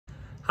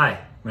Hi,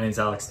 my name is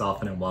Alex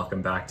Dolphin and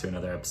welcome back to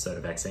another episode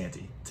of Ex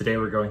Ante. Today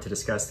we're going to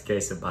discuss the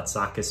case of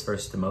Batsakis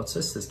versus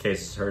Demotsis. This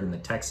case was heard in the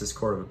Texas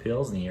Court of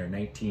Appeals in the year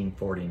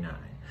 1949.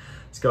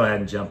 Let's go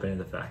ahead and jump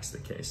into the facts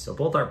of the case. So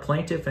both our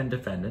plaintiff and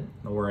defendant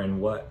were in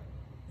what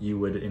you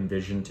would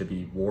envision to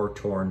be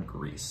war-torn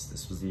Greece.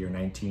 This was the year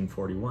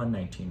 1941,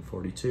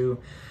 1942.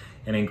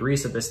 And in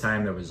Greece at this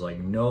time, there was like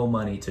no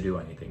money to do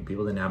anything.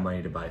 People didn't have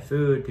money to buy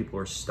food. People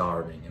were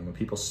starving. And when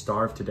people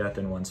starved to death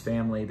in one's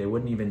family, they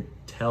wouldn't even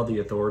tell the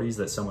authorities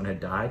that someone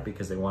had died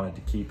because they wanted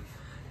to keep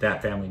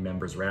that family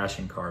member's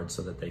ration card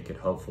so that they could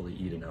hopefully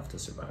eat enough to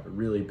survive. A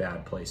really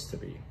bad place to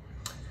be.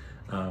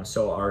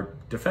 So our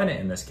defendant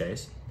in this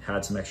case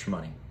had some extra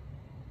money.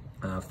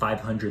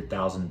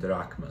 500,000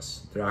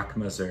 drachmas.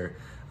 Drachmas are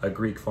a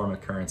Greek form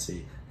of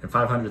currency. And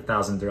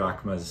 500,000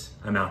 drachmas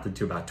amounted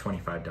to about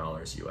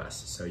 $25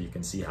 US. So you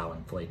can see how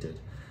inflated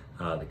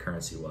the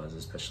currency was,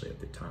 especially at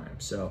the time.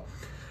 So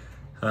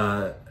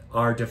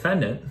our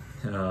defendant,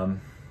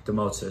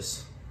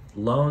 Demotsis,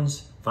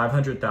 loans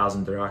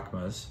 500,000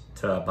 drachmas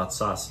to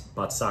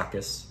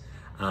Batsakis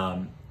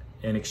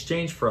in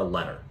exchange for a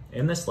letter.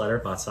 In this letter,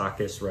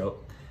 Batsakis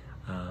wrote,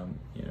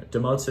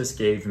 Demotsis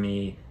gave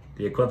me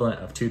the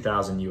equivalent of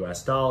 2,000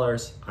 US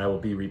dollars. I will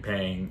be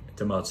repaying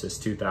Demotsis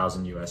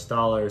 2,000 US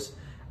dollars.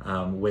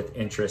 With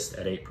interest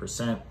at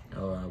 8%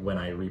 when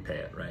I repay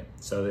it, right?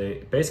 So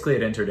they basically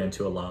had entered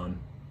into a loan,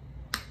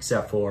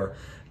 except for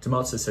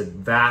Demotsis had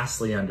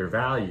vastly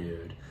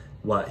undervalued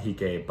what he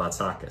gave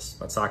Batsakis.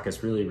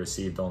 Batsakis really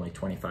received only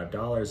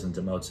 $25, and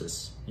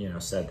Demotsis,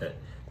 said that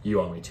you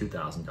owe me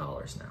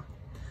 $2,000 now.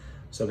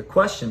 So the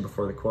question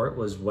before the court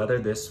was whether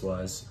this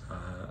was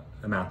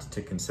amounted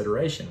to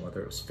consideration,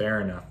 whether it was fair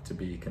enough to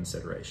be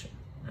consideration.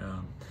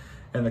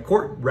 And the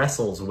court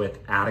wrestles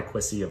with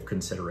adequacy of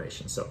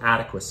consideration. So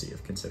adequacy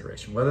of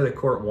consideration, whether the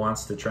court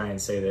wants to try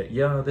and say that,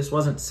 this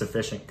wasn't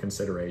sufficient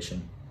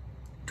consideration,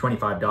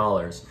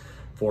 $25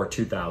 for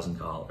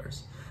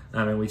 $2,000.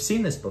 I mean, we've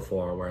seen this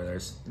before where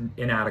there's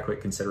inadequate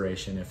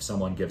consideration if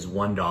someone gives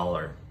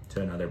 $1 to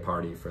another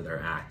party for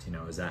their act,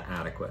 is that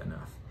adequate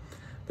enough?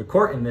 The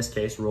court in this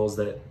case rules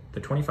that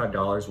the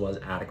 $25 was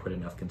adequate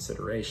enough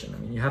consideration. I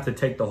mean, you have to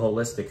take the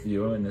holistic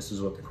view, and this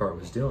is what the court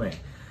was doing.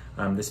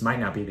 This might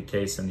not be the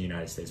case in the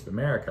United States of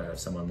America. If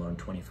someone loaned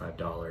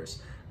 $25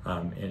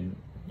 in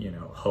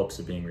hopes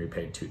of being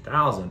repaid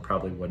 $2,000,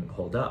 probably wouldn't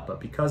hold up. But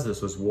because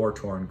this was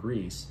war-torn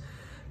Greece,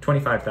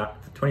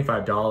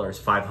 $25,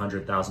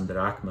 500,000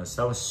 drachmas,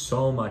 that was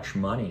so much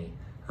money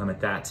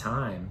at that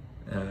time.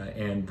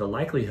 And the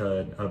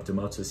likelihood of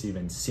Demotsis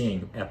even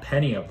seeing a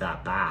penny of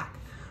that back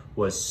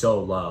was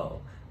so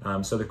low.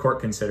 So the court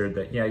considered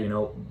that,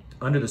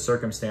 under the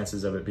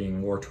circumstances of it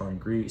being war-torn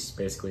Greece,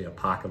 basically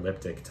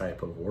apocalyptic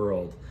type of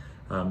world,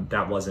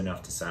 that was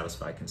enough to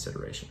satisfy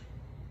consideration.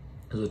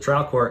 So the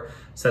trial court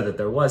said that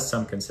there was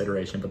some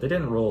consideration, but they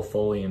didn't rule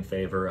fully in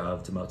favor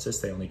of Demotsis.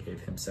 They only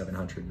gave him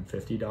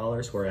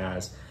 $750,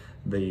 whereas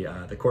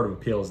the Court of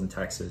Appeals in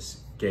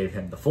Texas gave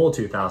him the full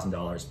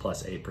 $2,000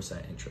 plus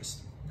 8%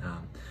 interest.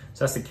 So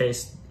that's the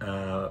case.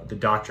 The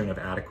doctrine of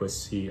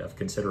adequacy of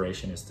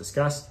consideration is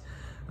discussed.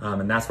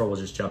 And that's where we'll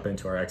just jump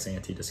into our ex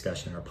ante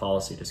discussion, our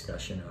policy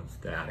discussion of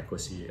the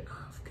adequacy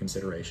of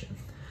consideration.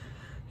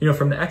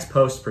 From the ex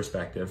post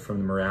perspective, from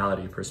the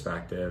morality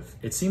perspective,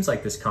 it seems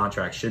like this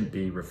contract shouldn't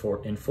be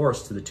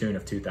enforced to the tune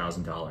of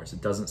 $2,000.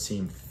 It doesn't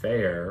seem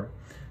fair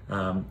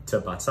to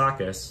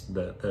Batsakis,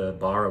 the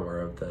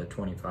borrower of the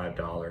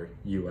 $25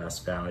 US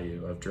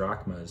value of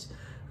drachmas,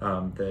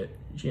 that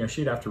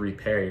she'd have to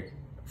repay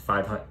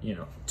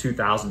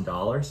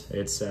 $2,000.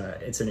 It's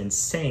an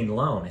insane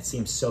loan. It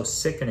seems so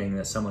sickening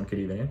that someone could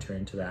even enter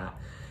into that.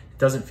 It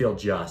doesn't feel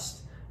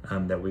just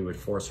that we would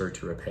force her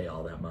to repay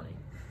all that money.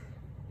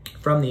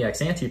 From the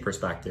ex ante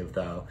perspective,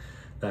 though,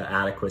 the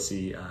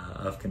adequacy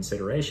of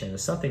consideration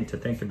is something to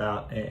think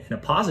about in a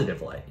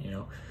positive light.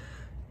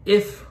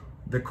 If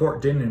the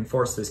court didn't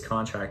enforce this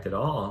contract at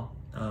all,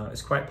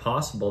 it's quite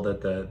possible that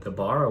the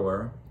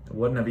borrower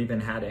wouldn't have even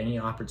had any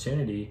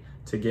opportunity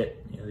to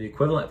get the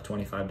equivalent of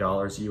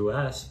 $25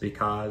 US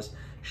because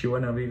she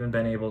wouldn't have even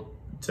been able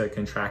to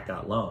contract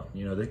that loan.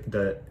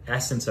 The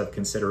essence of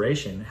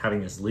consideration,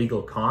 having this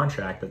legal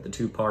contract that the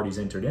two parties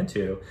entered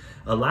into,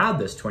 allowed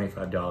this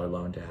 $25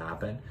 loan to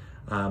happen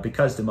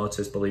because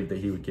Demotsis believed that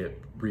he would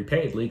get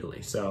repaid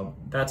legally. So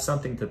that's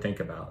something to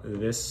think about.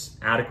 This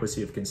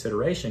adequacy of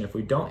consideration, if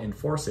we don't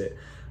enforce it,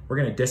 we're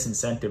going to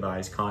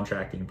disincentivize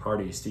contracting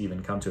parties to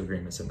even come to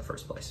agreements in the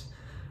first place.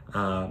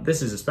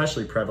 This is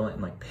especially prevalent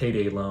in like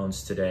payday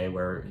loans today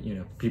where,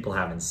 people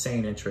have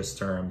insane interest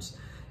terms,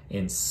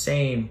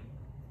 insane,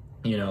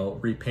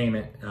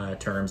 repayment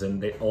terms,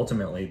 and they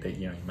ultimately,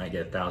 you might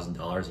get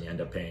 $1,000 and you end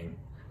up paying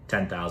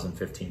 $10,000,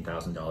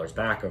 $15,000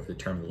 back over the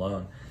term of the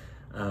loan,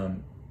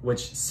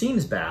 which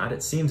seems bad.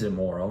 It seems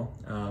immoral.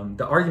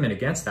 The argument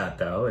against that,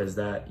 though, is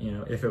that,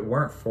 if it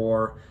weren't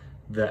for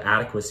the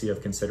adequacy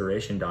of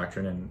consideration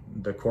doctrine and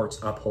the courts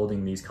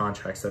upholding these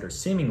contracts that are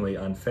seemingly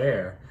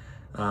unfair,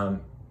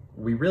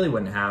 we really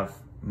wouldn't have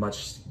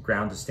much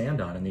ground to stand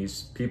on. And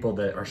these people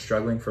that are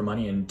struggling for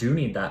money and do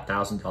need that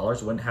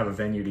 $1,000 wouldn't have a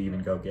venue to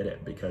even go get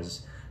it,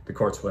 because the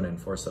courts wouldn't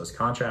enforce those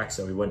contracts.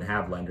 So we wouldn't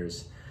have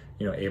lenders,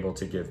 able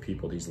to give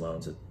people these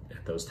loans at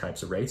those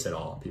types of rates at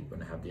all. People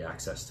wouldn't have the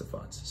access to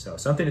funds. So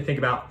something to think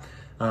about.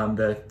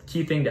 The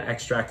key thing to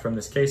extract from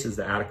this case is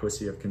the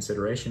adequacy of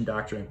consideration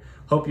doctrine.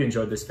 Hope you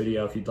enjoyed this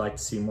video. If you'd like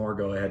to see more,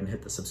 go ahead and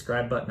hit the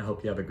subscribe button. I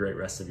hope you have a great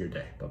rest of your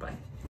day. Bye-bye.